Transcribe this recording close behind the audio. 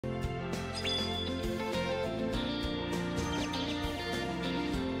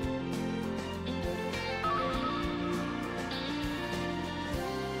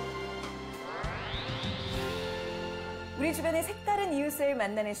우리 주변의 색다른 이웃을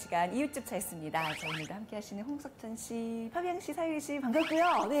만나는 시간, 이웃집 찰스입니다. 자, 오늘도 함께 하시는 홍석천 씨, 파비앙 씨, 사유리 씨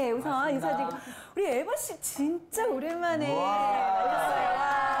반갑고요. 네, 우선 인사드리고. 우리 에바 씨 진짜 오랜만에 나오셨어요.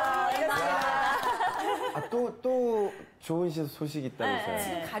 또 좋은 소식이 있다면서요? 네.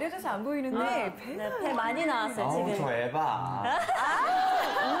 지금 가려져서 안 보이는데 배가 배 많이 나왔어요, 지금. 저 에바.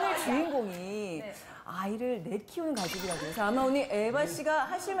 오늘 주인공이 아이를 넷 키우는 가족이라고 해서 아마 오늘 에바 씨가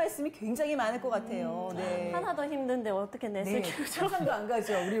하실 말씀이 굉장히 많을 것 같아요. 네. 하나도 힘든데 어떻게 넷을 키우죠? 상상도 안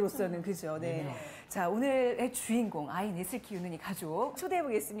가죠, 우리로서는. 그죠? 네. 자, 오늘의 주인공, 아이 넷을 키우는 이 가족 초대해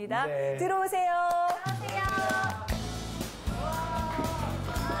보겠습니다. 네. 들어오세요.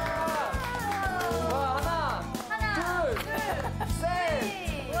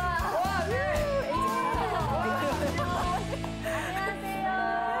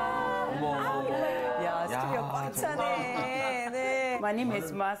 스튜디오 꽉 차네. 네. My name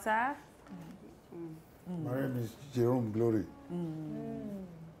is Masa. My name is Jerome Glory.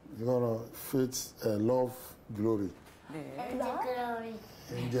 You're gonna fit love glory. 네. Angel glory.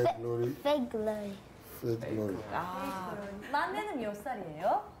 Angel glory. Fake glory. Faith glory. 막내는 몇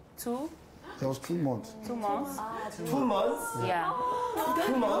살이에요? Two Just 2 months. months. 2 months? Yeah.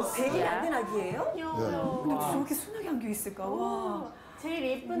 2 months? 100일 안 된 아기예요? Yeah. 근데 저렇게 순하게 안겨 있을까? 와. 제일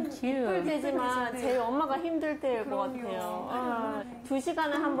예쁠 때지만 제일 엄마가 힘들 때일 것 같아요.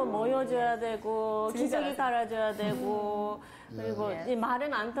 2시간에 한 번 모여줘야 되고 기저귀 갈아줘야 되고 그리고 이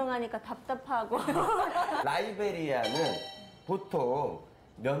말은 안 통하니까 답답하고. 라이베리아는 보통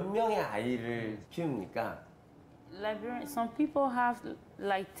몇 명의 아이를 키웁니까? Liberian. Some people have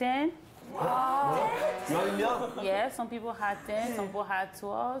like 10. 10명? Yeah. Some people had 10. Some people had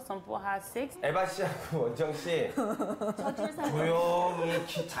 12. Some people had 6. 에바 씨하고 원정 씨 조용히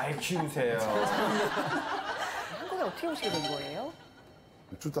잘 키우세요. 한국에 어떻게 오시게 된 거예요?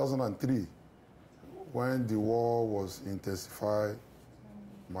 In 2003, when the war was intensified,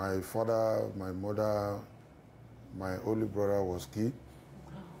 my father, my mother, my only brother was killed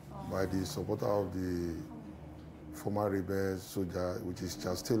by the supporter of the former rebel soldier, which is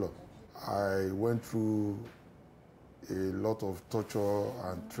Charles Taylor. I went through a lot of torture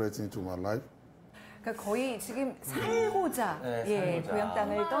and threatening to my life. 그러니까 거의 지금 살고자, 살고자. 고향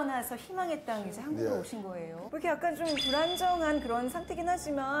땅을 떠나서 희망의 땅 이제 한국으로 네. 오신 거예요. 이렇게 약간 좀 불안정한 그런 상태긴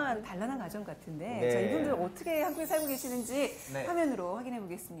하지만 단란한 가정 같은데, 네. 자, 이분들 어떻게 한국에 살고 계시는지 네. 화면으로 확인해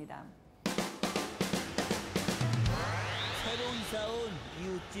보겠습니다. 새로 이사 온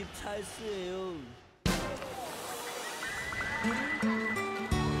이웃집 찰스예요.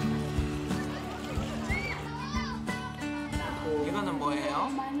 이거는 뭐예요?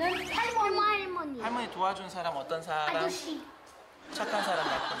 나는 할머니. 할머니 도와준 사람 어떤 사람? 아저씨. 착한 사람,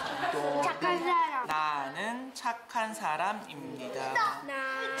 나쁜 사람. 또 착한 사람. 나는 착한 사람입니다.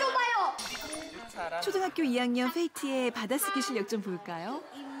 좁아요. 사람. 초등학교 2학년 페이티의 받아쓰기 실력 좀 볼까요?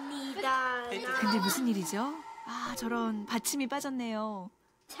 입니다. 근데 무슨 일이죠? 아, 저런 받침이 빠졌네요.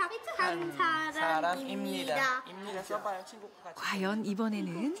 착한 사람입니다. 사람입니다. 입니다 써봐요, 친구과 같이. 과연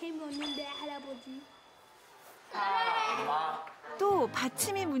이번에는 재미없는데 할아버지. 또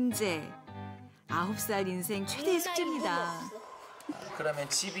받침이 문제. 9살 인생 최대의 숙제입니다. 그러면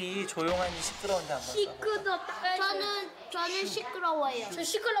집이 조용한지 시끄러운지 한번 써봐. 저는 시끄러워요. 저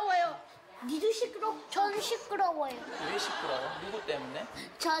시끄러워요. 니도 시끄러? 저는 시끄러워요. 왜 시끄러워? 누구 때문에?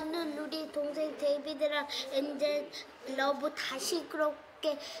 저는 우리 동생 데이비드랑 엔젤 러브 다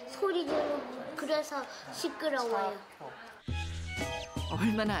시끄럽게 소리 지르고 그래서 시끄러워요.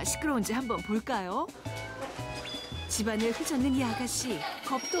 얼마나 시끄러운지 한번 볼까요? 집안을 휘젓는 이 아가씨,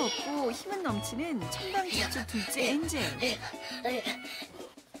 겁도 없고 힘은 넘치는 천방지축 둘째 엔젤.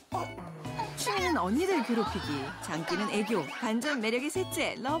 취미는 언니들 괴롭히기, 장기는 애교, 반전 매력의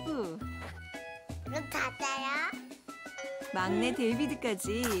셋째 러브. 그럼 가자요. 막내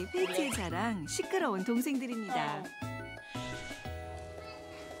데이비드까지 페이트의 자랑, 시끄러운 동생들입니다.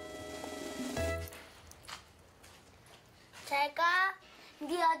 잘 가.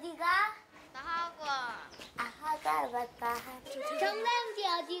 니 어디가? 나 학원. 아, 학원 맞다. 정남지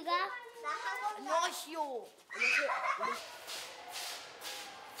어디가? 나 학원. 안녕하시오.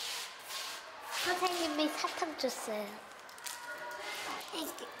 선생님이 사탕 줬어요.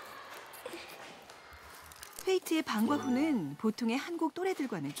 페이트의 방과 후는 보통의 한국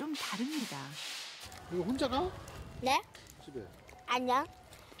또래들과는 좀 다릅니다. 이거 혼자 가? 네? 집에. 안녕.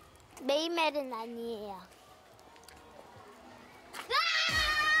 매일매일은 아니에요.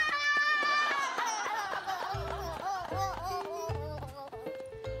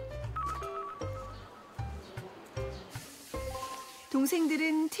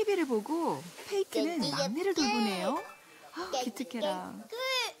 동생들은 TV를 보고 페이트는 막내를 돌보네요. 아, 기특해라.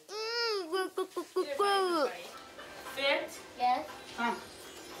 Fit? Yes.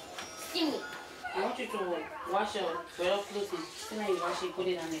 Steamy. I want you to wash your clothes and then you wash it, put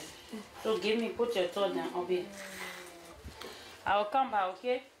it on it. So put your toe down up here. I'll come back,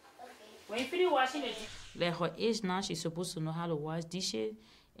 okay? When you finish washing the dishes. Like her age now, she's supposed to know how to wash dishes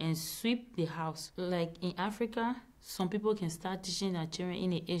and sweep the house. Like in Africa, some people can start teaching their children in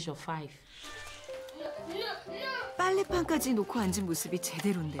the age of 5. 빨래판까지 놓고 앉은 모습이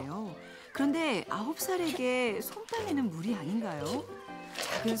제대로인데요. 그런데 9살에게 손빨래는 무리 아닌가요?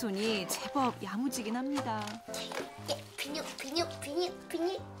 작은 손이 제법 야무지긴 합니다. 근육.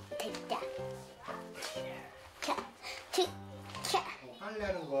 됐다. 자.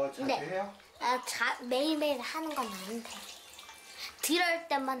 빨래하는 거 자주 네. 해요? 매일매일 하는 건 아닌데. 들어올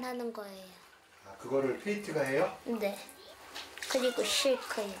때만 하는 거예요. 그거를 페이트가 해요? 네. 그리고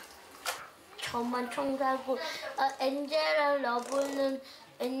실크요. 저만 청소하고 엔젤랑 러브는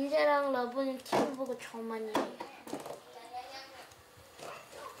TV 보고 저만 해요.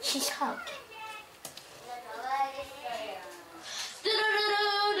 치사하게.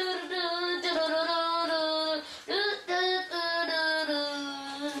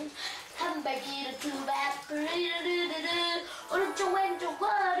 한 발 뒤로 두 발 오른쪽 왼쪽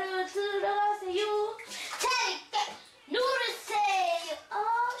걸어 들어가세요. 재밌게 누르세요.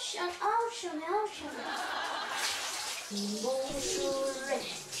 오션. 몽술래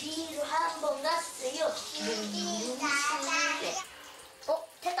뒤로 한 번 갔어요.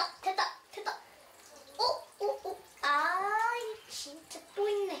 됐다. 진짜 또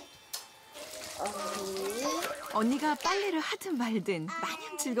있네. 언니가 빨래를 하든 말든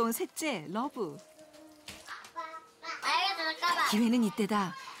마냥 즐거운 셋째 러브. 알겠어. 기회는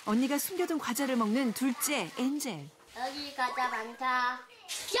이때다. 언니가 숨겨둔 과자를 먹는 둘째 엔젤. 여기 과자 많다. 야,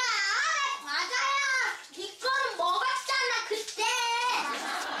 맞아요. 네 거는 먹었잖아 그때.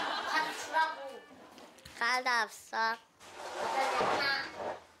 과자 주라고. 과자 없어.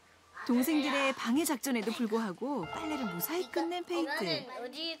 동생들의 방해 작전에도 불구하고 빨래를 무사히 끝낸 페이트.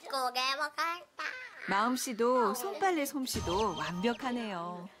 우리 고개 먹을까? 마음씨도 손빨래 솜씨도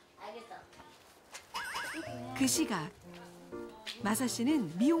완벽하네요. 알겠어. 그 시각 마사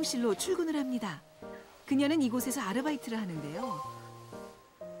씨는 미용실로 출근을 합니다. 그녀는 이곳에서 아르바이트를 하는데요.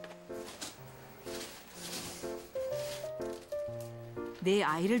 내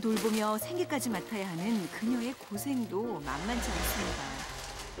아이를 돌보며 생계까지 맡아야 하는 그녀의 고생도 만만치 않습니다.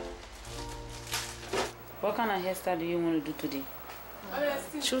 What kind of hairstyle do you want to do today?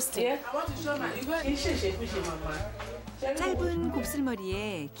 Tuesday. 짧은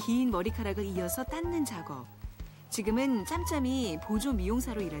곱슬머리에 긴 머리카락을 이어서 닦는 작업. 지금은 짬짬이 보조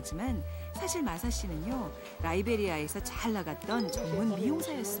미용사로 일하지만 사실 마사 씨는요, 라이베리아에서 잘 나갔던 전문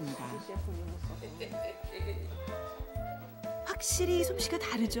미용사였습니다. 확실히 솜씨가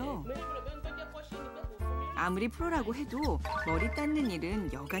다르죠. 아무리 프로라고 해도 머리 닦는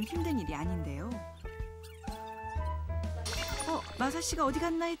일은 여간 힘든 일이 아닌데요. 마사 씨가 어디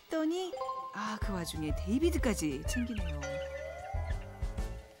갔나 했더니 그 와중에 데이비드까지 챙기네요.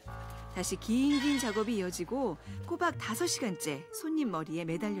 다시 긴 작업이 이어지고 꼬박 5시간째 손님 머리에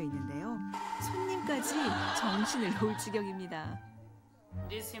매달려 있는데요. 손님까지 정신을 놓을 지경입니다.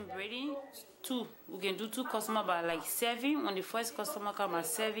 This in braiding, 2. We can do 2 customers by like 7. When the first customer come at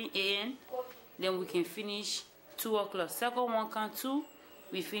 7 a.m., then we can finish 2 o'clock. Second one come 2,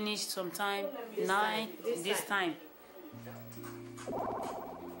 we finish sometime 9 this time.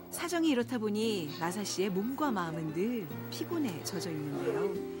 사정이 이렇다 보니 마사 씨의 몸과 마음은 늘 피곤에 젖어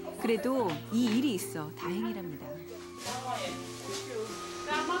있는데요. 그래도 이 일이 있어 다행이랍니다.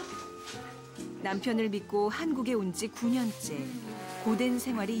 남편을 믿고 한국에 온 지 9년째. 고된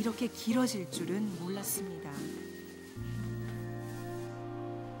생활이 이렇게 길어질 줄은 몰랐습니다.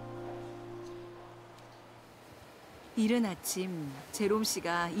 이른 아침 제롬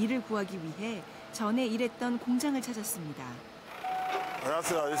씨가 일을 구하기 위해 전에 일했던 공장을 찾았습니다.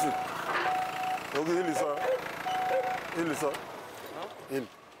 안녕하세요, 아저씨. 여기 일 있어요? 일 있어? 일.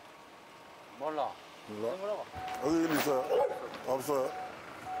 몰라. 여기 일 있어요? 없어요?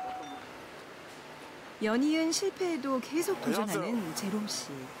 연이은 실패에도 계속 도전하는 제롬 씨.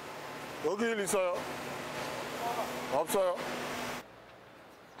 여기 일 있어요? 없어요?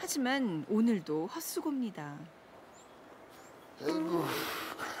 하지만 오늘도 헛수고입니다. 아이고.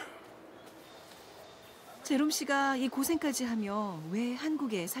 제롬 씨가 이 고생까지 하며 왜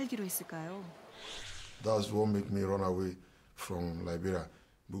한국에 살기로 했을까요? That's what make me run away from Liberia.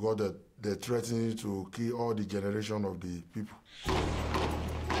 Because they're threatening to kill all the generation of the people.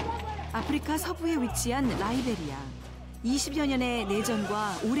 아프리카 서부에 위치한 라이베리아. 20여 년의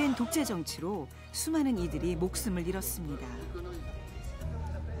내전과 오랜 독재 정치로 수많은 이들이 목숨을 잃었습니다.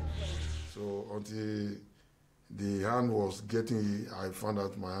 So until the hand was getting, I found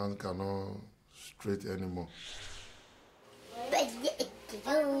out my hand cannot straight anymore.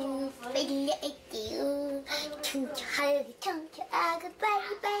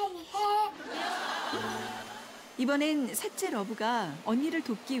 이번엔 셋째 러브가 언니를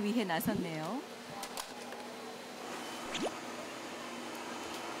돕기 위해 나섰네요.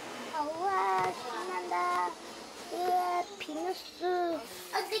 우와, 신난다. 우와, 비누스.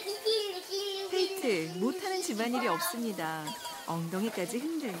 페이트, 못하는 집안일이 없습니다. 엉덩이까지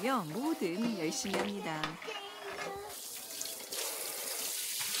흔들며 뭐든 열심히 합니다.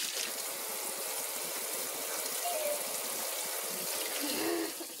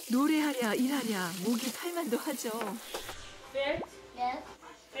 노래하랴 일하랴 목이 탈만도 하죠. Faith? Yes.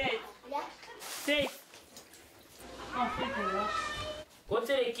 Faith. Yeah. Faith. Oh, Faith can wash. Go to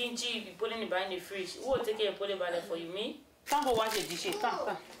the kimchi, you put it behind the fridge. Who will take care and put it by there for you? Me? Come go wash the dishes.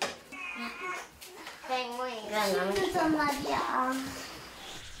 Come. 힘들단 말이야.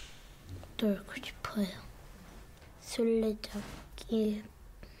 놀고 싶어요. 술래잡기,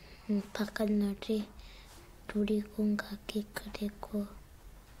 바깥놀이, 놀이공 가기, 그리고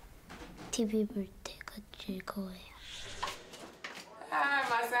TV 볼 때가 즐거워요. Hi,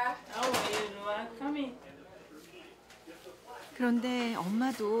 Masa. How are you, Noah? Come in. 그런데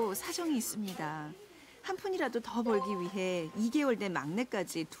엄마도 사정이 있습니다. 한 푼이라도 더 벌기 위해 2개월 된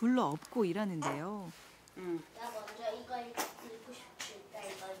막내까지 둘러 업고 일하는데요. 나 먼저 이걸 들고 싶다.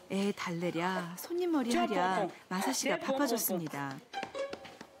 애 달래랴 손님 머리 하랴 마사 씨가 바빠졌습니다.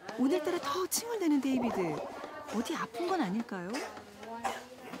 오늘따라 더 칭얼대는 데이비드. 어디 아픈 건 아닐까요?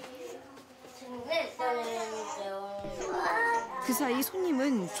 그 사이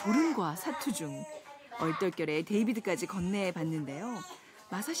손님은 졸음과 사투 중. 얼떨결에 데이비드까지 건네해 봤는데요.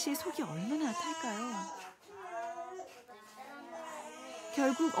 마사 씨의 속이 얼마나 탈까요?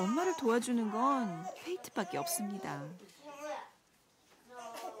 결국 엄마를 도와주는 건 페이트밖에 없습니다.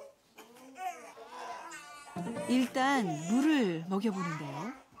 일단 물을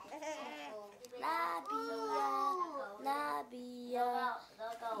먹여보는데요. 나비야.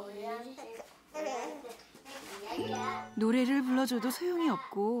 노래를 불러줘도 소용이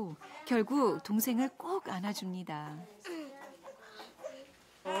없고 결국 동생을 꼭 안아줍니다.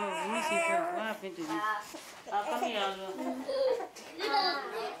 Oh, let me see first. What happened to you? Come here,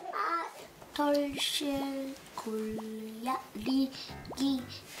 털실 골리기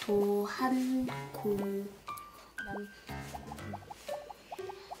도한 공남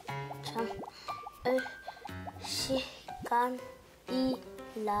잠을 시간이라다.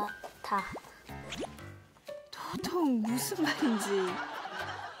 도통 무슨 말인지.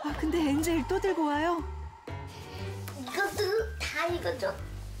 아 근데 엔젤 또 들고 와요. 이것도 다 읽어줘.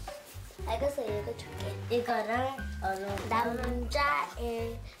 알겠어, 읽어줄게. 이거를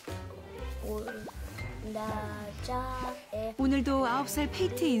남자의 오늘도 9살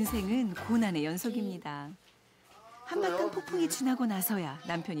페이트의 인생은 고난의 연속입니다. 한바탕 폭풍이 지나고 나서야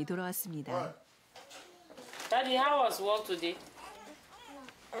남편이 돌아왔습니다. Daddy, how was work today?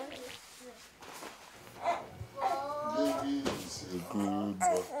 Baby is a good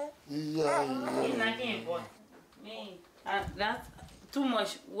boy. He's knocking your boy. Me, that's too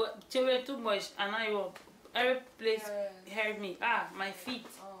much. Children too much. And now you every place hurt me. My feet.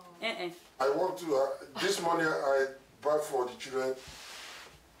 I want to, this morning I buy for the children,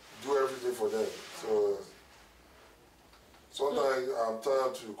 do everything for them. So sometimes I'm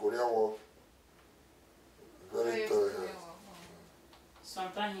tired to Korean work. Very tired.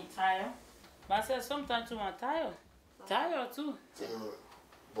 Sometimes he tired. Myself, sometimes too I'm tired. Tired too.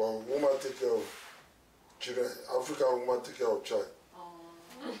 But woman take care of children. African woman take care of child.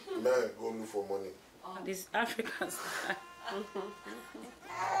 Men go look for money. These Africans.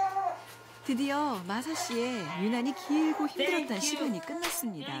 드디어 마사 씨의 유난히 길고 힘들었던 시간이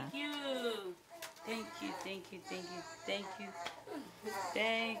끝났습니다.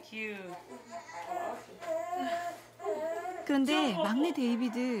 Thank you. 그런데 막내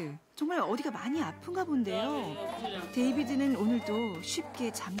데이비드 정말 어디가 많이 아픈가 본데요. 데이비드는 오늘도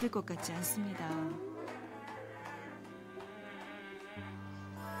쉽게 잠들 것 같지 않습니다.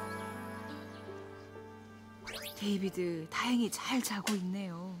 데이비드 다행히 잘 자고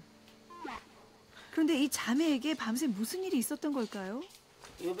있네요. 그런데 이 자매에게 밤새 무슨 일이 있었던 걸까요?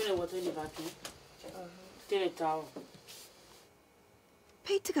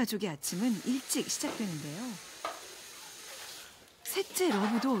 페이트 가족의 아침은 일찍 시작되는데요. 셋째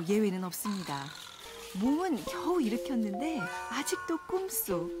러브도 예외는 없습니다. 몸은 겨우 일으켰는데 아직도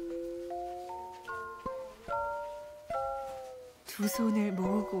꿈속. 두 손을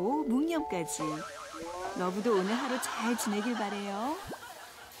모으고 묵념까지. 러브도 오늘 하루 잘 지내길 바래요.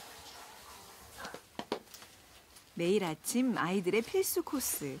 매일 아침 아이들의 필수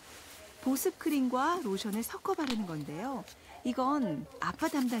코스. 보습 크림과 로션을 섞어 바르는 건데요. 이건 아빠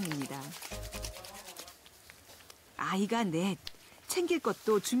담당입니다. 아이가 넷. 챙길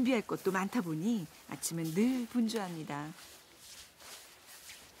것도 준비할 것도 많다 보니 아침은 늘 분주합니다.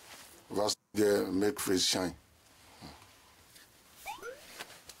 That's the make face shine.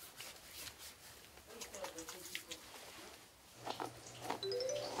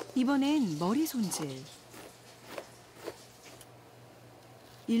 이번엔 머리 손질.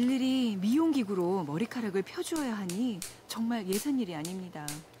 일일이 미용기구로 머리카락을 펴주어야 하니 정말 예산일이 아닙니다.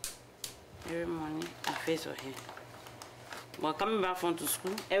 Every morning, I face her hair. Well, coming back from to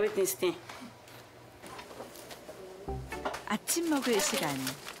school, everything stink. 아침 먹을 시간.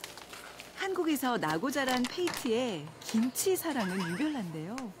 한국에서 나고 자란 페이트의 김치 사랑은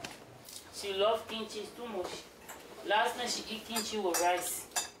유별난데요. She loves kimchi too much. Last night she eat kimchi with rice.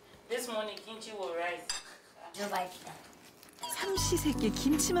 This morning kimchi with rice. 삼시세끼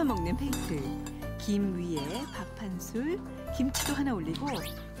김치만 먹는 페이트. 김 위에 밥 한 술, 김치도 하나 올리고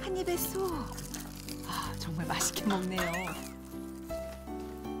한 입에 쏙. 아, 정말 맛있게 먹네요.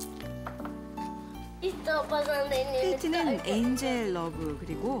 페이트는 엔젤 러브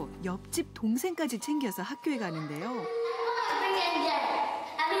그리고 옆집 동생까지 챙겨서 학교에 가는데요.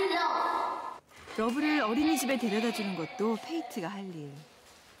 러브를 어린이집에 데려다 주는 것도 페이트가 할 일.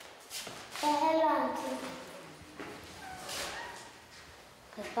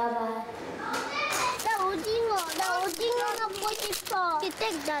 나 오징어 먹고 싶어.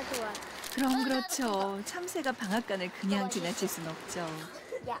 땡, 나 좋아. 그럼 그렇죠. 참새가 방앗간을 그냥 지나칠 순 없죠.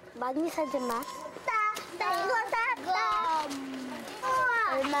 야, 많이 사지 마. 나 이거 샀다.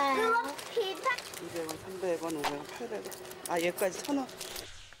 우와. 얼마야? 그거 비싸. 200원, 300원, 500원, 800원. 아, 얘까지 1,000원.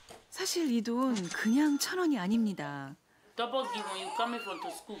 사실 이 돈 그냥 1,000원이 아닙니다. Double give when you coming from to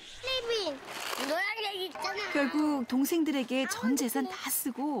school. 리빈, 너랑 얘기 있잖아. 결국 동생들에게 전 재산 다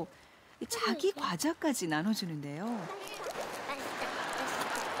쓰고 자기 과자까지 나눠주는데요.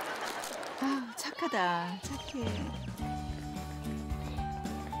 아, 착하다. 착해.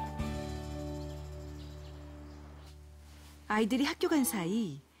 아이들이 학교 간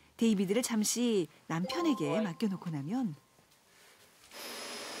사이 데이비드를 잠시 남편에게 맡겨놓고 나면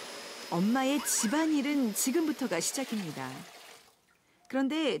엄마의 집안일은 지금부터가 시작입니다.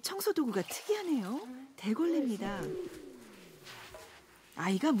 그런데 청소 도구가 특이하네요. 대걸레입니다.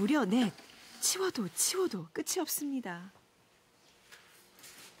 아이가 무려 넷. 치워도 끝이 없습니다.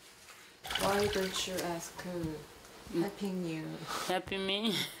 Why don't you ask her helping you? Helping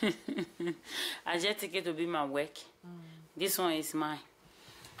me? I just take it to be my work. This one is mine.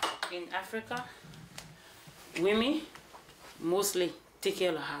 In Africa, women mostly take care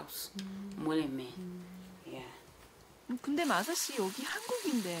of the house more than men. Yeah. 근데 마사 씨 여기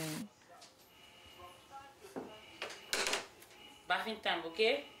한국인데. Bathing time,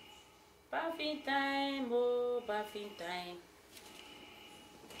 okay? Bathing time, oh, bathing time.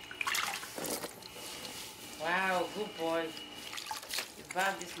 Wow, good boy. You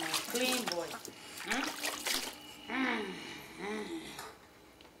bath this man, clean boy.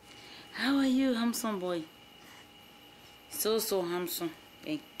 How are you, handsome boy? So handsome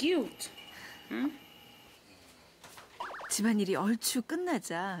and cute. 집안일이 얼추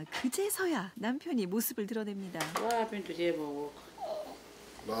끝나자 그제서야 남편이 모습을 드러냅니다. What happened today about work?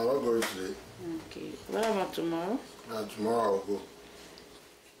 No, I'm not going today. Okay. What about tomorrow? Tomorrow I'll go.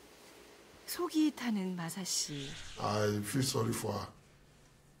 속이 타는 마사 씨. I feel sorry for her.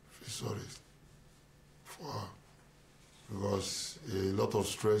 Feel sorry for her because a lot of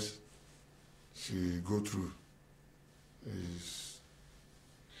stress she go through is.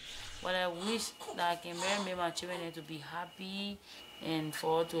 But I wish that I can marry my children to be happy and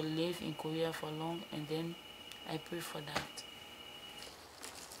for her to live in Korea for long, and then I pray for that.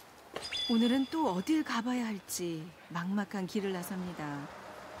 오늘은 또 어딜 가봐야 할지 막막한 길을 나섭니다.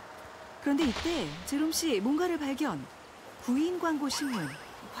 그런데 이때 제롬 씨 뭔가를 발견. 구인 광고 신문.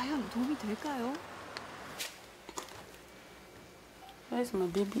 과연 도움이 될까요? Where's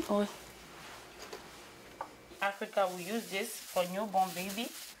my baby oil? Africa, we use this for newborn baby.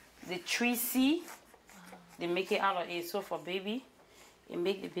 The tree seed, they make it out of it. So for baby, it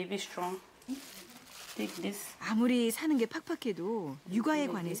make the baby strong. Take this. 아무리 사는 게 팍팍해도 육아에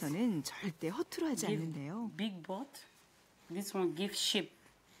관해서는 절대 허투루 하지 않는데요. Big butt. This one gives shape.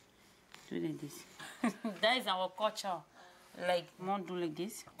 Do like this. That is our culture. Like, mom do like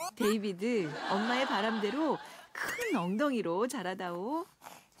this. 데이비드, 엄마의 바람대로 큰 엉덩이로 자라다오.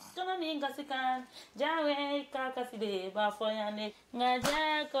 Kononin kasikan, jawe kakaside ba foyane,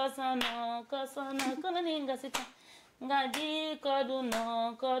 ngaja kosono, kononin kasikan, 가지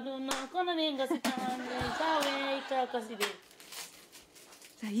거두너 꺼내는 것을 당하는 사회가 것이리.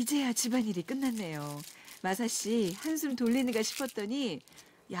 자, 이제야 집안일이 끝났네요. 마사 씨 한숨 돌리는가 싶었더니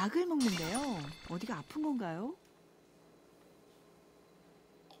약을 먹는데요. 어디가 아픈 건가요?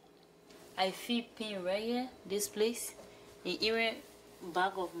 I feel pain right here, this place, and even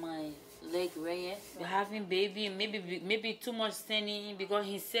back of my leg right here. Having baby, maybe too much standing because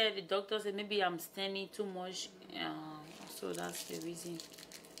he said the doctor said maybe I'm standing too much, so that's the reason.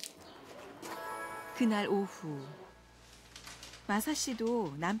 그날 오후 마사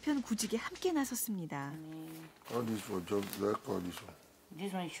씨도 남편 구직에 함께 나섰습니다. All this for job, let's call this one.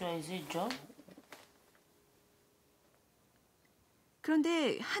 This one sure is it job?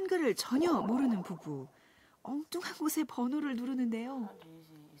 그런데 한글을 전혀 모르는 부부. 엉뚱한 곳에 번호를 누르는데요.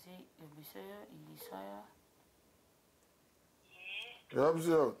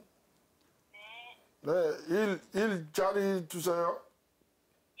 여보세요. 네, 일자리 주세요.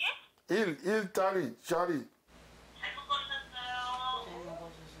 예? 일자리, 자리. 잘못 걸으셨어요.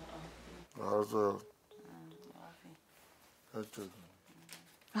 알았어요. 했죠.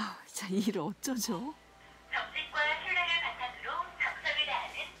 아, 자, 이 일 어쩌죠? 정직과 신뢰를 바탕으로 정성을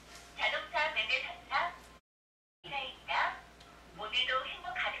다하는 자동차 매매 상사 이사입니다. 오늘도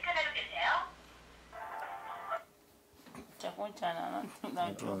행복 가득한 하루 되세요. 자꾸잖아.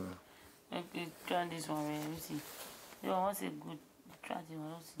 나 좀. Try this one, let me see. You want a good try this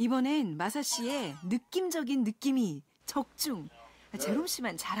one. 이번엔 마사 씨의 느낌적인 느낌이 적중. 제롬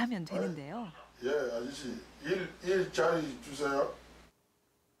씨만 잘하면 되는데요. 예, 아저씨. 일자리 주세요.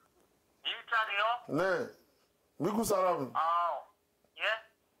 일자리요? 네. 미국 사람 아,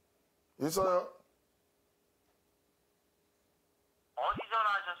 예? 있어요? 어디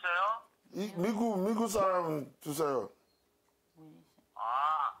전화하셨어요? 미국 사람 주세요.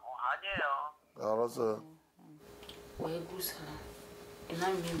 아니에요. 알았어요. 외국 사람.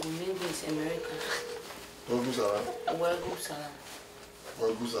 난 미국 is America. 외국 사람? 외국 사람.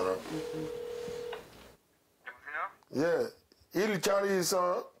 외국 사람? 여보세요? 예. 일자리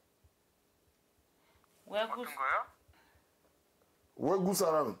있어? 외국 어떤 거요? 외국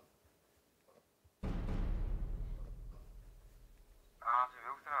사람. 아, 저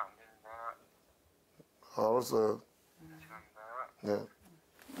외국 사람 안 됩니다. 알았어요. 죄송합니다. 네.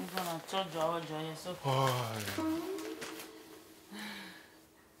 이건 어쩌죠? 저에서.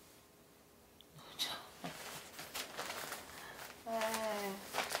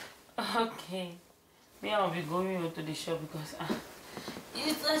 Okay. Me, I'll be going to the shop because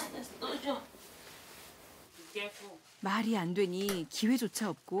it's dojo. Be careful. 말이 안 되니 기회조차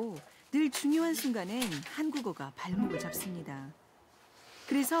없고 늘 중요한 순간엔 한국어가 발목을 잡습니다.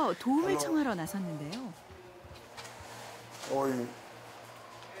 그래서 도움을 청하러 나섰는데요. 어이.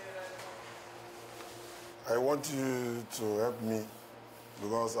 I want you to help me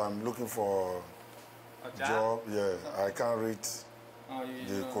because I'm looking for a job. Yeah, I can't read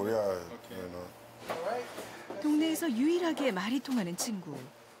the Korea, you know. 동네에서 유일하게 말이 통하는 친구.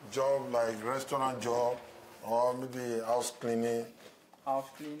 Job like restaurant job or maybe house cleaning. House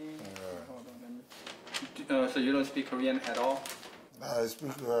cleaning. Hold on, let me. So you don't speak Korean at all? I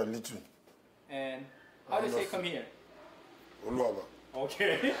speak little. And how do you say come here? 올라 와봐.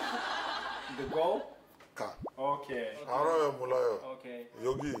 Okay. The go? 가. Okay. 알아요, 몰라요. Okay.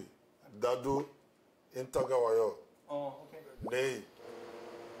 여기 나도 인터가 와요. Okay. 내일.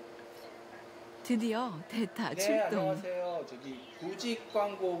 드디어 대타 네, 출동. 안녕하세요. 저기 구직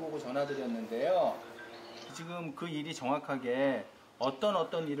광고 보고 전화드렸는데요. 지금 그 일이 정확하게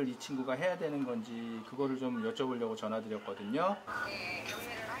어떤 일을 이 친구가 해야 되는 건지 그거를 좀 여쭤보려고 전화드렸거든요. 네,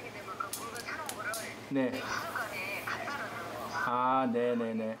 경매를 하게 되면 그 물건 사는 거를 네. 하루간에 갖다라서. 아,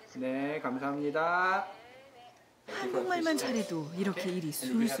 네네네. 네, 감사합니다. 한국말만 잘해도 이렇게 일이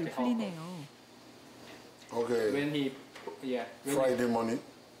술술 풀리네요. Okay. When he, yeah. Friday morning.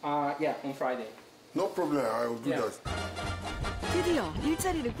 Yeah, on Friday. No problem. I will do Yeah. that. 드디어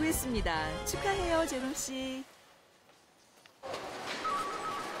일자리를 구했습니다. 축하해요, 제롬 씨.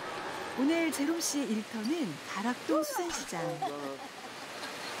 오늘 제롬 씨의 일터는 가락동 수산시장.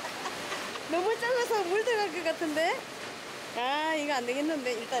 너무 작아서 물 들어갈 것 같은데? 아, 이거 안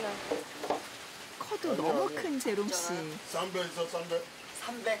되겠는데, 일단은. 커도 너무 큰 제롬 씨. 300 있어,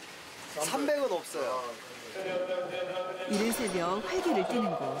 300? 300은 없어요. 이른 새벽 활기를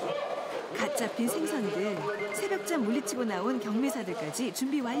띠는 곳. 갓 잡힌 생선들, 새벽잠 물리치고 나온 경매사들까지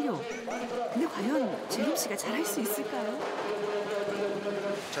준비 완료. 근데 과연 제롬 씨가 잘할 수 있을까요?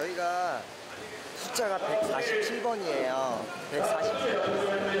 저희가 숫자가 147번이에요. 147번.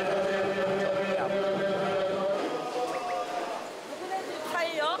 누구네 집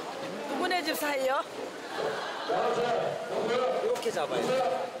사이요? 누구네 집 사이요? 이렇게 잡아야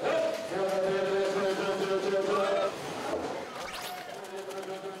돼.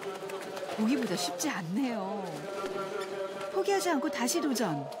 보기보다 쉽지 않네요. 포기하지 않고 다시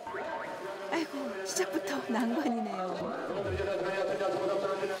도전. 아이고, 시작부터 난관이네요.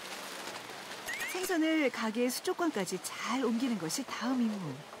 생선을 가게의 수족관까지 잘 옮기는 것이 다음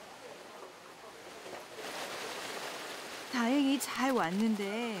임무. 다행히 잘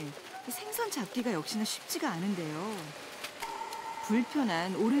왔는데 생선 잡기가 역시나 쉽지가 않은데요.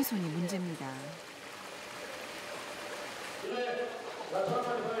 불편한 오른손이 문제입니다.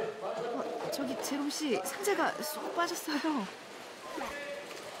 저기 제롬 씨 상자가 쏙 빠졌어요.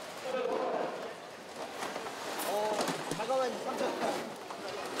 잠깐만, 상자.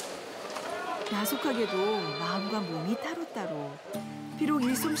 야속하게도 마음과 몸이 따로따로. 비록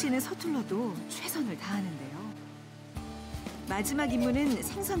일솜씨는 서툴러도 최선을 다하는데요. 마지막 임무는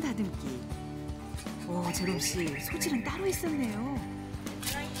생선 다듬기. 오, 제롬 씨 소질은 따로 있었네요.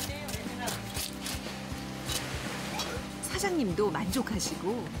 사장님도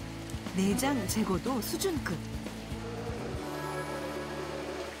만족하시고 내장 제거도 수준급.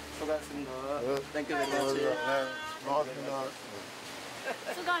 수고하셨습니다. 땡큐 네, 반갑습니다.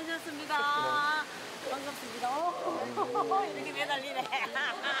 수고하셨습니다. 반갑습니다. 이렇게 매달리네.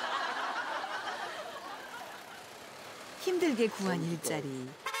 힘들게 구한 일자리.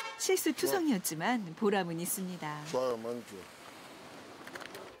 실수투성이었지만 보람은 있습니다. 좋아요, 만족.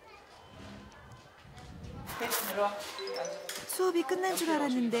 수업이 끝난 줄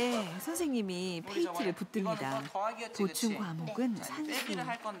알았는데 선생님이 페이트를 붙듭니다. 보충 과목은 산수. 빼기를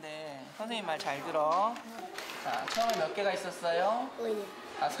할 건데 선생님 말 잘 들어. 자, 처음에 몇 개가 있었어요?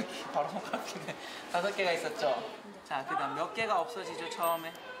 5개. 바로 깜빡이네. 5개가 있었죠? 자, 그 다음 몇 개가 없어지죠,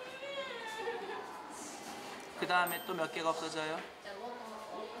 처음에? 그 다음에 또 몇 개가 없어져요?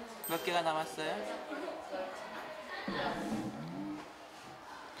 몇 개가 남았어요?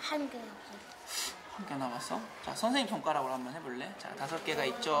 한 개. 한 개 남았어? 자, 선생님 손가락으로 한번 해볼래? 자, 5개가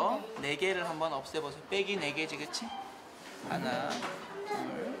있죠? 4개를 한번 없애보세요. 빼기 4개지, 그치? 하나,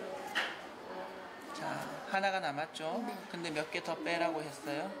 둘. 자, 하나가 남았죠? 네. 근데 몇 개 더 빼라고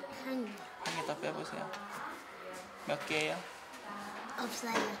했어요? 한 개. 한 개 더 빼보세요. 몇 개예요?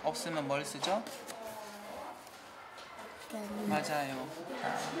 없어요. 없으면 뭘 쓰죠? 맞아요.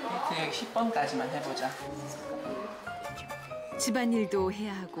 자, 여기 10번까지만 해보자. 집안일도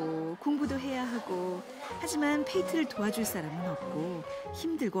해야 하고 공부도 해야 하고 하지만 페이트를 도와줄 사람은 없고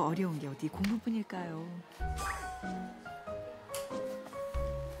힘들고 어려운 게 어디 공부뿐일까요?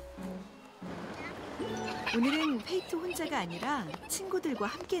 오늘은 페이트 혼자가 아니라 친구들과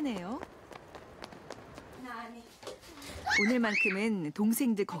함께네요. 오늘만큼은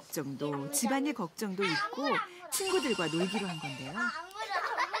동생들 걱정도 집안일 걱정도 있고 친구들과 놀기로 한 건데요.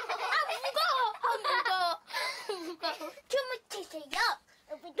 무거워. 춤을 추세요.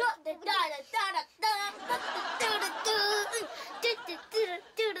 Everybody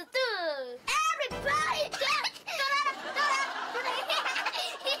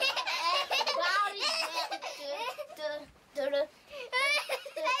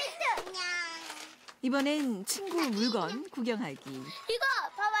이번엔 친구 물건 구경하기. 이거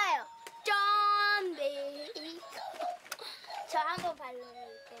봐봐요. 쫀 저 한번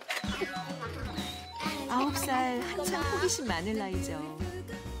발라볼게요. 9살 한참 호기심 많을 나이죠.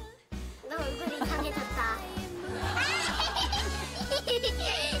 너 얼굴 이상해졌다.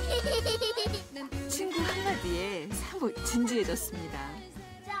 친구 한마디에 사뭇 진지해졌습니다.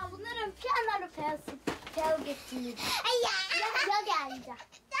 자, 오늘은 피아노를 배우겠습니다. 여기 앉아.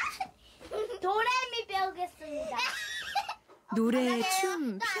 도레미 배우겠습니다. 노래,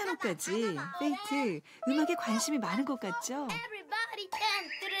 춤, 피아노까지 페이트 음악에 관심이 많은 것 같죠? Everybody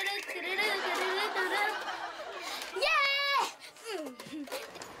dance. 뚜루루 뚜루루 뚜루루 뚜루루. 예!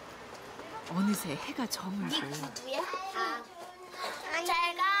 어느새 해가 저물고 잘 가.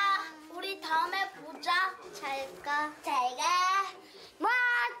 우리 다음에 보자. 잘 가. 잘 가.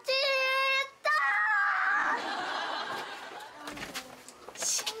 맛있다.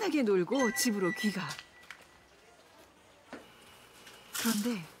 신나게 놀고 집으로 귀가.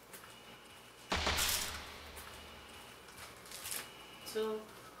 그런데 So,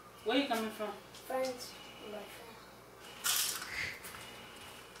 where are you coming from? France.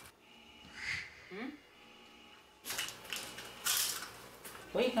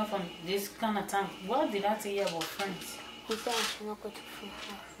 Where you come from? This kind of time. What did I tell you about friends? He said I should not go to France.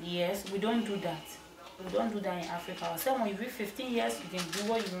 Yes, we don't do that. We don't do that in Africa. I said when you reach 15 years, you can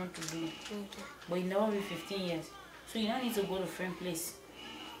do what you want to do. But you never reach 15 years. So you don't need to go to friend place.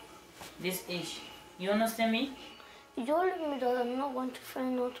 This age. You understand me? You told me that I'm not going to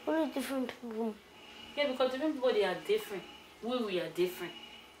find out all the different people. Yeah, because different people, they are different. We are different.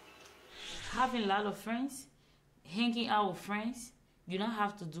 Having a lot of friends, hanging out with friends, you don't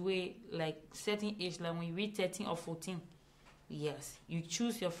have to do it like certain age, like when you reach 13 or 14. Yes, you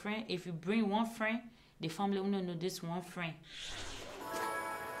choose your friend. If you bring one friend, the family will know this one friend.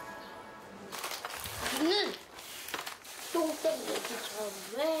 똥땡이처럼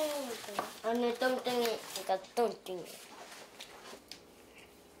왜? 안에 똥땡이가 똥땡이.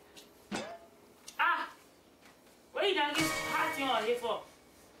 Ah! What you done get party on here for?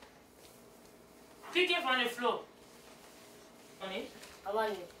 Pick it from the floor. On it? I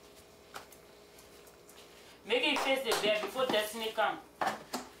want it. Make it face the bed before Destiny come.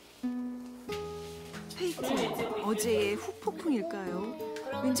 페이트, 어제의 후폭풍일까요?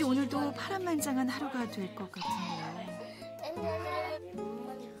 왠지 오늘도 파란만장한 하루가 될 것 같은데요.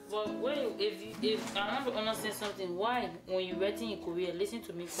 But when, if I want to understand something, why when you're writing in Korea, listen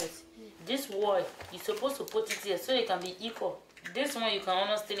to me first. This word, you're supposed to put it here so it can be equal. This one you can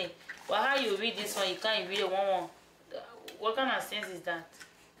understand it. But how you read this one, you can't read it one. What kind of sense is that?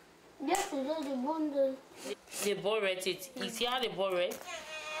 Yes, it's the bundle. The boy read it. You see how the boy read?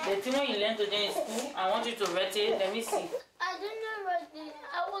 The thing when you learn today in school, I want you to read it. Let me see. I didn't read it.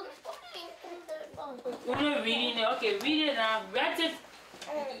 I was putting in the bundle. You're not reading it. Okay, read it now. Write it.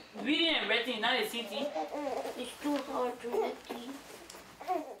 Reading and writing, not a city. It's too hard to read it.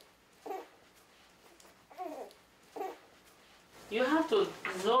 You have to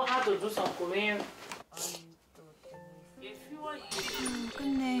know how to do some Korean.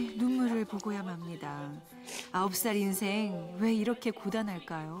 끝내 눈물을 보고야 맙니다. 9살 인생 왜 이렇게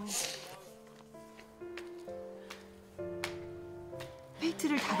고단할까요?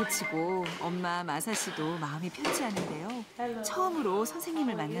 페이트를 다그치고 엄마 마사 씨도 마음이 편치 않은데요. 처음으로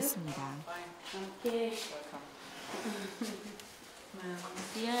선생님을 만났습니다.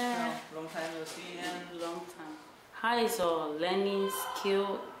 Yeah. Long time no see. Long time. How is learning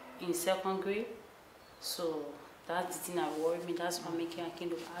skill in second grade? So that's the thing that worried me. That's what making I came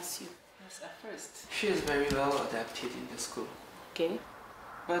to ask you. Yes, at first. She is very well adapted in the school. Okay.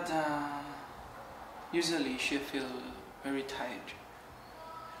 But usually she feels very tired.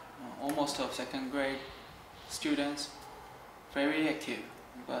 Almost of second grade students, very active,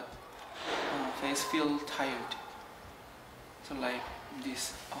 but face feel tired. So like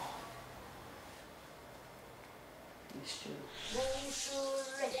this.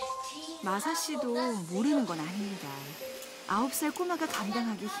 마사 씨도 모르는 건 아닙니다. 9살 꼬마가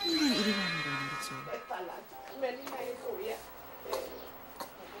감당하기 힘든 일이라는 걸 말이죠.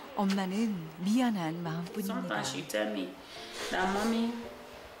 엄마는 미안한 마음뿐입니다. Sometimes she tell me that mommy,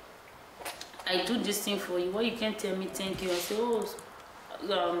 I do this thing for you. Why you can't tell me thank you? I say,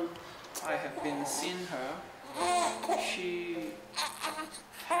 I have been seeing her. She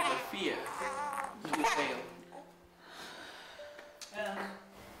had a fear to fail.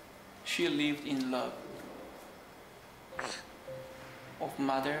 She lived in love of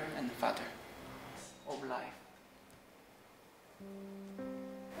mother and father, of life.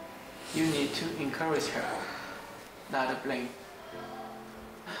 You need to encourage her, not blame.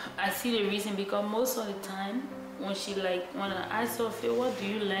 I see the reason because most of the time when she when I ask her, what do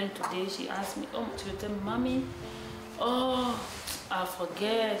you learn today? She asks me, she will tell me, mommy, I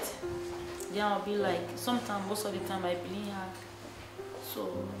forget. Then I'll be like, sometimes, most of the time I blame her. So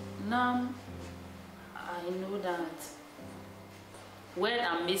now I know that where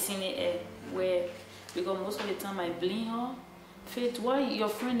I'm missing it, because most of the time I blame her. Faith, why your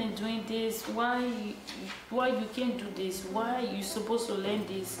friend is doing this? Why you can't do this? Why you supposed to learn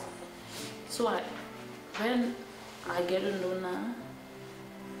this? So when I get to know now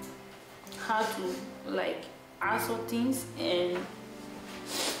how to ask her things and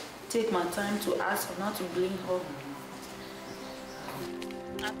take my time to ask her, not to blame her.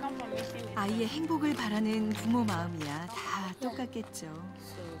 아이의 행복을 바라는 부모 마음이야 다 똑같겠죠.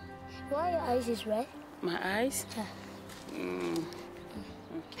 Why your eyes is red? My eyes?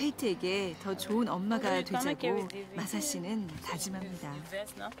 페이트에게 더 좋은 엄마가 되자고 마사 씨는 다짐합니다.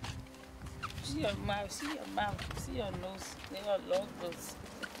 See your mouth, see your nose. They got long nose.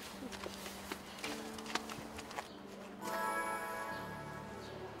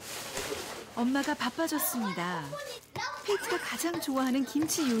 엄마가 바빠졌습니다. 페이트가 가장 좋아하는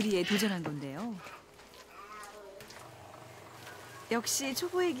김치 요리에 도전한 건데요. 역시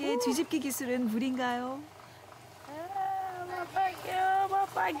초보에게 뒤집기 기술은 무리인가요?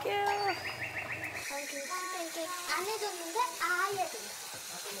 안 해줬는데 아예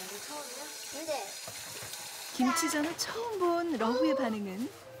근데 김치전을 처음 본 러브의 반응은?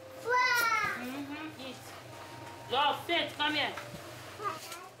 Love, Faith, come here.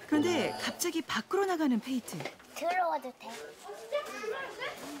 그런데 갑자기 밖으로 나가는 페이트. 들어와도 돼?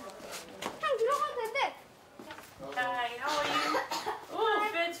 그냥 들어가도 된대. Hi, how are you?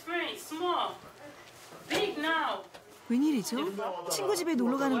 Oh, best friend, small. Big now. 웬일이죠? 친구 집에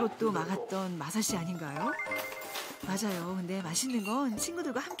놀러 가는 것도 막았던 마사 씨 아닌가요? 맞아요. 근데 맛있는 건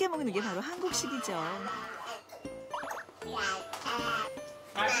친구들과 함께 먹는 게 바로 한국식이죠.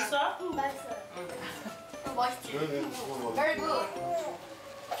 맛있어? 맛있어요. 맛있지? Very good.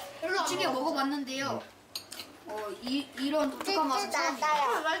 솔직히 먹어봤는데요. 이런 독특한 맛은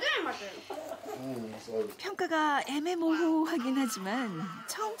처음이에요. 맞아요. 평가가 애매모호하긴 하지만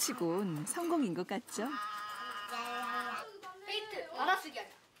처음 치곤 성공인 것 같죠? 페이트 받아쓰기 하자.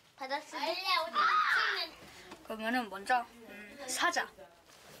 받아쓰기? 그러면은 먼저 사자.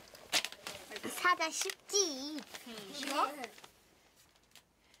 사자 쉽지. 쉬워?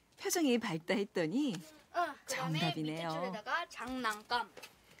 표정이 밝다 했더니 그다음에 정답이네요. 밑에 줄에다가 장난감.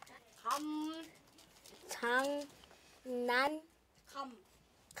 감.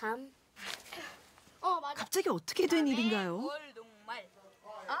 맞아. 갑자기 어떻게 된 일인가요? 얼룩말.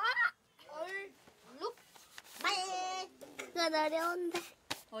 이건 어려운데.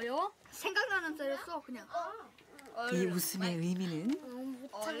 어려워? 생각나는 소리였어 그냥. 이 웃음의 의미는?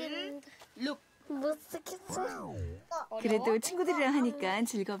 얼룩. 못 쓰겠어. 그래도 친구들이랑 하니까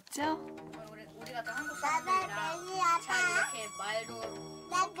즐겁죠? 우리가 또 한국 사람들이랑 잘 이렇게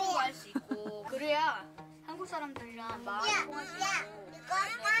말도 통할 수 있고 그래야 한국 사람들이랑 말이 통할 수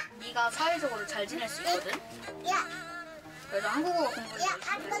있고 네가 사회적으로 잘 지낼 수 있거든. 그래서 한국어 공부를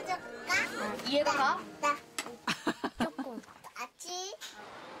이해가 가? 조금. 아치.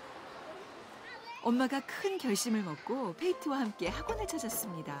 엄마가 큰 결심을 먹고 페이트와 함께 학원을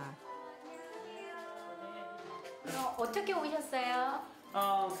찾았습니다. 어떻게 오셨어요?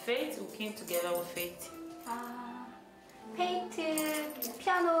 Faith, we came together with Faith. 페이트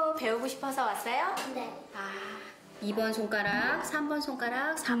피아노 배우고 싶어서 왔어요? 네. 2번 손가락, 3번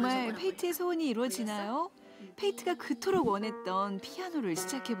손가락, 4번 정말 손가락. 페이트의 소원이 이루어지나요? 페이트가 그토록 원했던 피아노를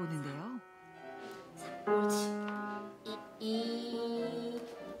시작해 보는데요. 2,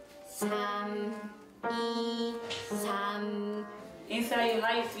 3, 2, 3. Inside your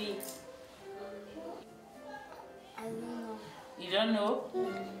high feet. You don't know?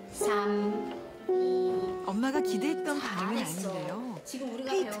 3, 엄마가 기대했던 반응은 아닌데요. 지금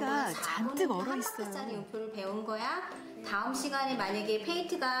우리가 페이트가 배운 거 잔뜩 얼어 있어요. 4분짜리 음표를 배운 거야. 다음 시간에 만약에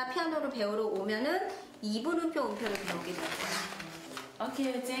페이트가 피아노를 배우러 오면은 2분 음표를 배우게 될 거야.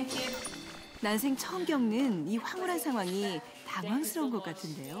 Okay, thank you. 난생 처음 겪는 이 황홀한 상황이 당황스러운 것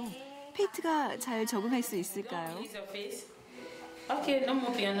같은데요. 페이트가 잘 적응할 수 있을까요? Use your face. Okay, no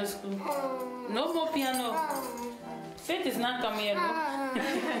more piano school. No more piano. Faith is not coming here, no?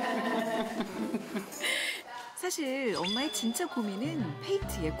 사실 엄마의 진짜 고민은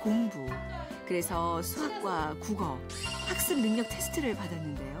페이트의 공부. 그래서 수학과 국어, 학습 능력 테스트를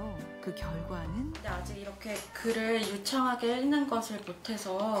받았는데요. 그 결과는? 근데 아직 이렇게 글을 유창하게 읽는 것을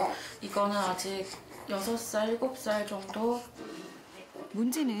못해서 이거는 아직 6살, 7살 정도.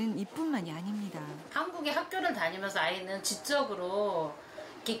 문제는 이뿐만이 아닙니다. 한국의 학교를 다니면서 아이는 지적으로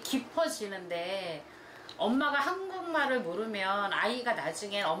이렇게 깊어지는데 엄마가 한국말을 모르면 아이가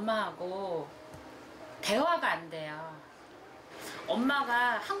나중엔 엄마하고 대화가 안 돼요.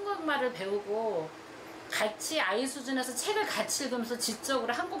 엄마가 한국말을 배우고 같이 아이 수준에서 책을 같이 읽으면서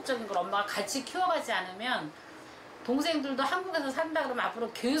지적으로 한국적인 걸 엄마가 같이 키워가지 않으면 동생들도 한국에서 산다 그러면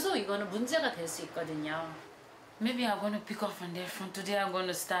앞으로 계속 이거는 문제가 될 수 있거든요. Maybe I'm going to pick up from there. From today, I'm going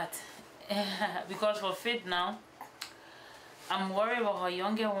to start. Because for Faith now, I'm worried about her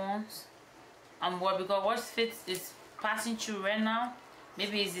younger ones. I'm worried because what Faith is passing through right now,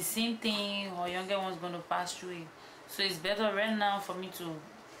 maybe it's the same thing her younger one's going to pass through it. So it's better right now for me to...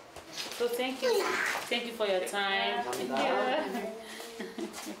 So thank you. Thank you for your time.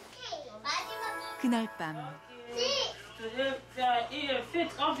 그날 밤 Today,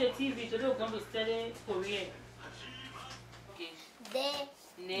 Faith, off the TV. Today we're going to study Korean.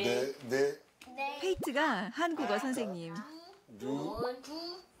 네. 페이트가 한국어 선생님.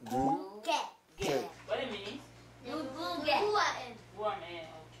 누구게. What it means? 누구게.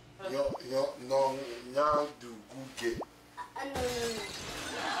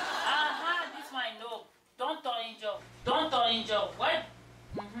 This one, no. Don't talk in joke. Don't talk in joke. What?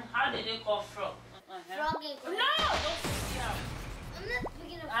 How did they come from? Froggy. No! Don't say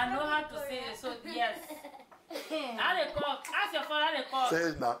it. I know how to say it, so yes. How they come? Ask your father how they come. Say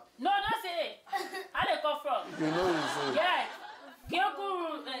it now. No, don't say it. How they come from? You know you say it. Yeah.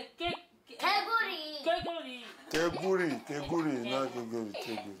 Geguri. 개구리, not 개구리,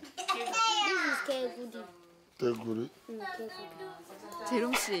 개구리. This is 개구리. 개구리.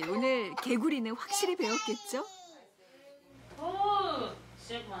 제롬 씨, 오늘 개구리는 확실히 배웠겠죠?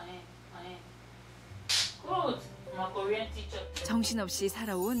 정신없이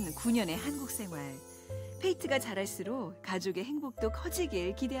살아온 9년의 한국 생활. 페이트가 자랄수록 가족의 행복도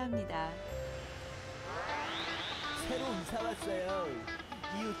커지길 기대합니다. 새로 이사 왔어요.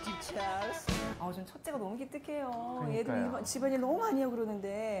 이웃집 찰스. 전 첫째가 너무 기특해요. 얘들이 집안일 너무 많이 하고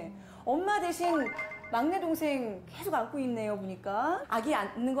그러는데 엄마 대신 막내 동생 계속 안고 있네요, 보니까. 아기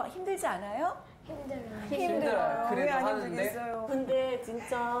안는 거 힘들지 않아요? 힘들어요. 왜 안 힘들겠어요? 근데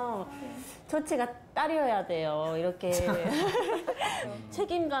진짜 첫째가 딸이어야 돼요. 이렇게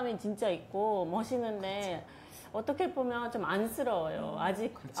책임감이 진짜 있고 멋있는데 어떻게 보면 좀 안쓰러워요.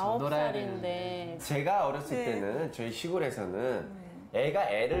 아직 9살인데. 제가 어렸을 때는 저희 시골에서는 애가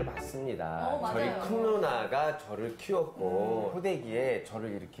애를 봤습니다. 저희 큰 누나가 저를 키웠고 호대기에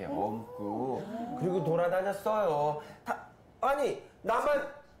저를 이렇게 얹고 그리고 돌아다녔어요. 아니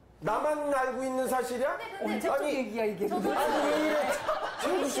나만 알고 있는 사실이야? 언제적 얘기야 이게? 아니 왜 이래?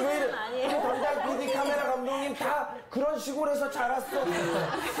 최우 씨 왜 이래? 담당 PD 카메라 감독님 다 그런 시골에서 자랐어.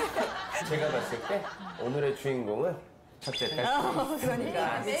 제가 봤을 때 오늘의 주인공은 첫째 딸.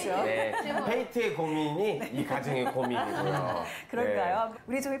 그러니까 그렇죠. 네, 페이트의 고민이 이 가정의 고민이고요. 그럴까요? 네.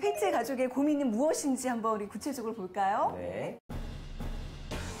 우리 저희 페이트의 가족의 고민은 무엇인지 한번 우리 구체적으로 볼까요? 네.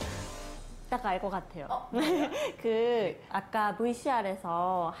 딱 알 것 같아요. 아까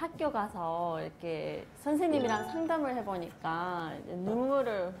VCR에서 학교 가서 이렇게 선생님이랑 상담을 해보니까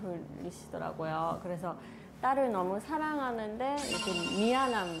눈물을 흘리시더라고요. 그래서 딸을 너무 사랑하는데 이렇게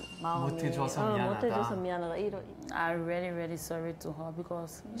미안한 마음이 못해줘서 미안하다. I'm really, really sorry to her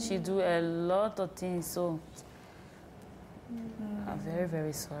because she do a lot of things. So I'm very,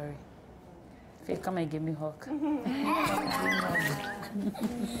 very sorry. If you come and give me a hug.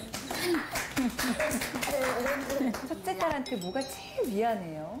 첫째 딸한테 뭐가 제일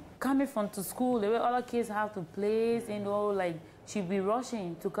미안해요? Coming from to school, the way other kids have to play, like she'd be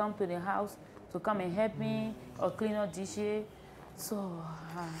rushing to come to the house to come and help me or clean up dishes. So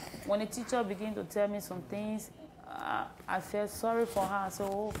when the teacher began to tell me some things, I felt sorry for her.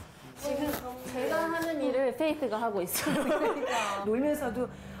 So 지금 제가 하는 일을 페이트가 하고 있어요. 그러니까 놀면서도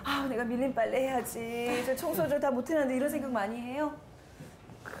내가 밀린 빨래 해야지. 저 청소를 다 못해놨는데 이런 생각 많이 해요?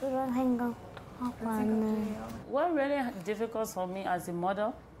 그런 생각도 하고 안 해요. What really difficult for me as a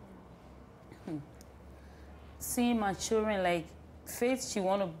mother, seeing my children like Faith, she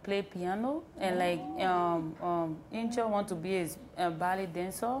want to play piano, and like Angel want to be a ballet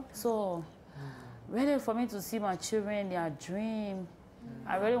dancer. So really for me to see my children, their dream,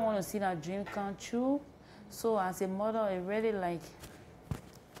 I really want to see that dream come true. So as a mother, it really like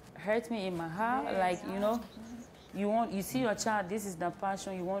hurt me in my heart. Like, you know, you see your child, this is the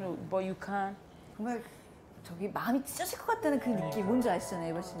passion you want to, but you can't. 정말 저기 마음이 찢어질 것 같다는 그 느낌 뭔지 아시잖아요,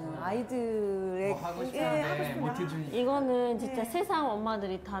 에바 씨는. 아이들의 하고 싶은데 못 해주니까. 이거는 진짜 세상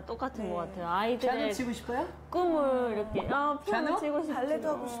엄마들이 다 똑같은 것 같아요. 아이들의 피아노 치고 싶어요? 꿈을 이렇게 피아노 치고 싶고 발레도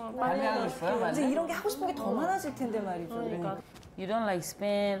하고 싶고 발레 하고 싶어요? 이제 이런 게 하고 싶은 게 더 많아질 텐데 말이죠. 그러니까. You don't like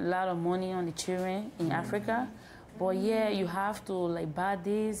spend a lot of money on the children in Africa, but yeah, you have to like buy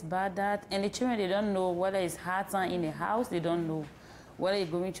this, buy that, and the children, they don't know whether it's hard time in the house, they don't know. Whether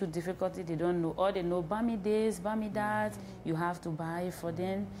you're going through difficulty, they don't know. Or they know, buy me this, buy me that. You have to buy it for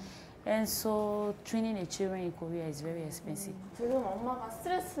them. And so training the children in Korea is very expensive. 지금 엄마가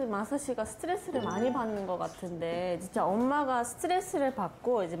마사 씨가 스트레스를 많이 받는 것 같은데 진짜 엄마가 스트레스를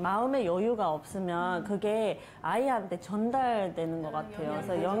받고 이제 마음의 여유가 없으면 그게 아이한테 전달되는 것 같아요.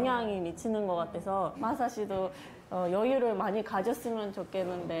 그래서 영향이 미치는 것 같아서 마사 씨도 여유를 많이 가졌으면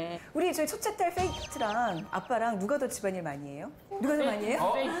좋겠는데. 우리 저희 첫째 딸 페이트랑 아빠랑 누가 더 집안일 많이 해요? 누가 더 많이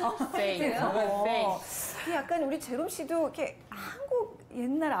해요? 페이트. 약간 우리 제롬 씨도 이렇게 한국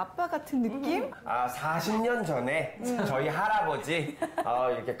옛날 아빠 같은 느낌? 40년 전에 저희 할아버지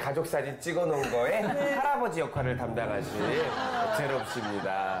이렇게 가족 사진 찍어놓은 거에 할아버지 역할을 담당하신 제롬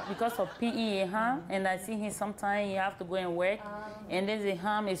씨입니다. Because of PE ham, and I see him sometimes he have to go and work, and then the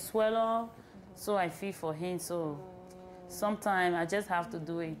ham is swell up. So I feel for him, so sometimes I just have to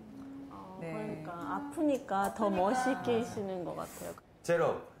do it. 그러니까 아프니까 더 멋있게 하시는 것 같아요.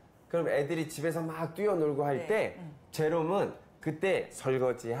 제롬, 그럼 애들이 집에서 막 뛰어놀고 할 때 제롬은 그때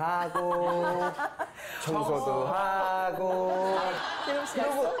설거지하고 청소도 하고 그리고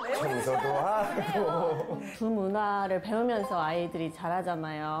청소도 하고 두 문화를 배우면서 아이들이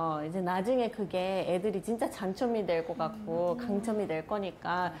자라잖아요. 이제 나중에 그게 애들이 진짜 장점이 될 것 같고 강점이 될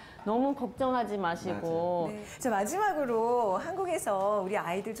거니까 너무 걱정하지 마시고. 네. 자, 마지막으로 한국에서 우리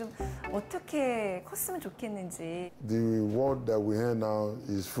아이들 좀 어떻게 컸으면 좋겠는지. The world that we have now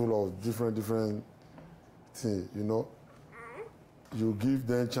is full of different thing, you know. You give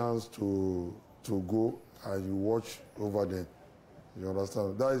them chance to go and you watch over them. You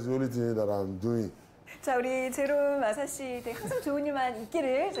understand? That is the only thing that I'm doing. 자, 우리 제롬 마사 씨, 네, 항상 좋은 일만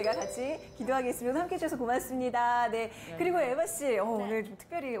있기를 제가 같이 기도하겠습니다. 함께 해주셔서 고맙습니다. 네. 그리고 에바 씨, 오늘 좀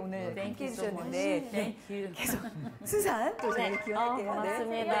특별히 오늘 함께 해주셨는데, 네. 계속 수산 또 저희가 기원할게요.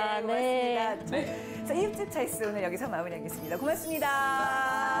 고맙습니다. 네. 고맙습니다. 자, 이웃집 차이스 오늘 여기서 마무리하겠습니다. 고맙습니다.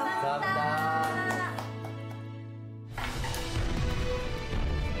 감사합니다.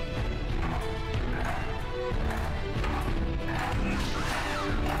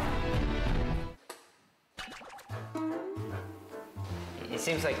 It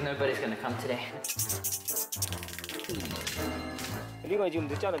seems like nobody's gonna come today. 리가 지금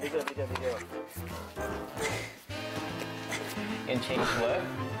늦어. You can change what?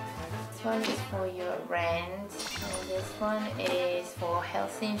 This one is for your rent, and this one is for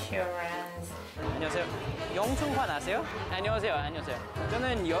health insurance. 안녕하세요. 영춘관 아세요? 안녕하세요.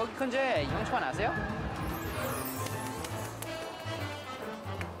 저는 여기 근처에 영춘관 아세요?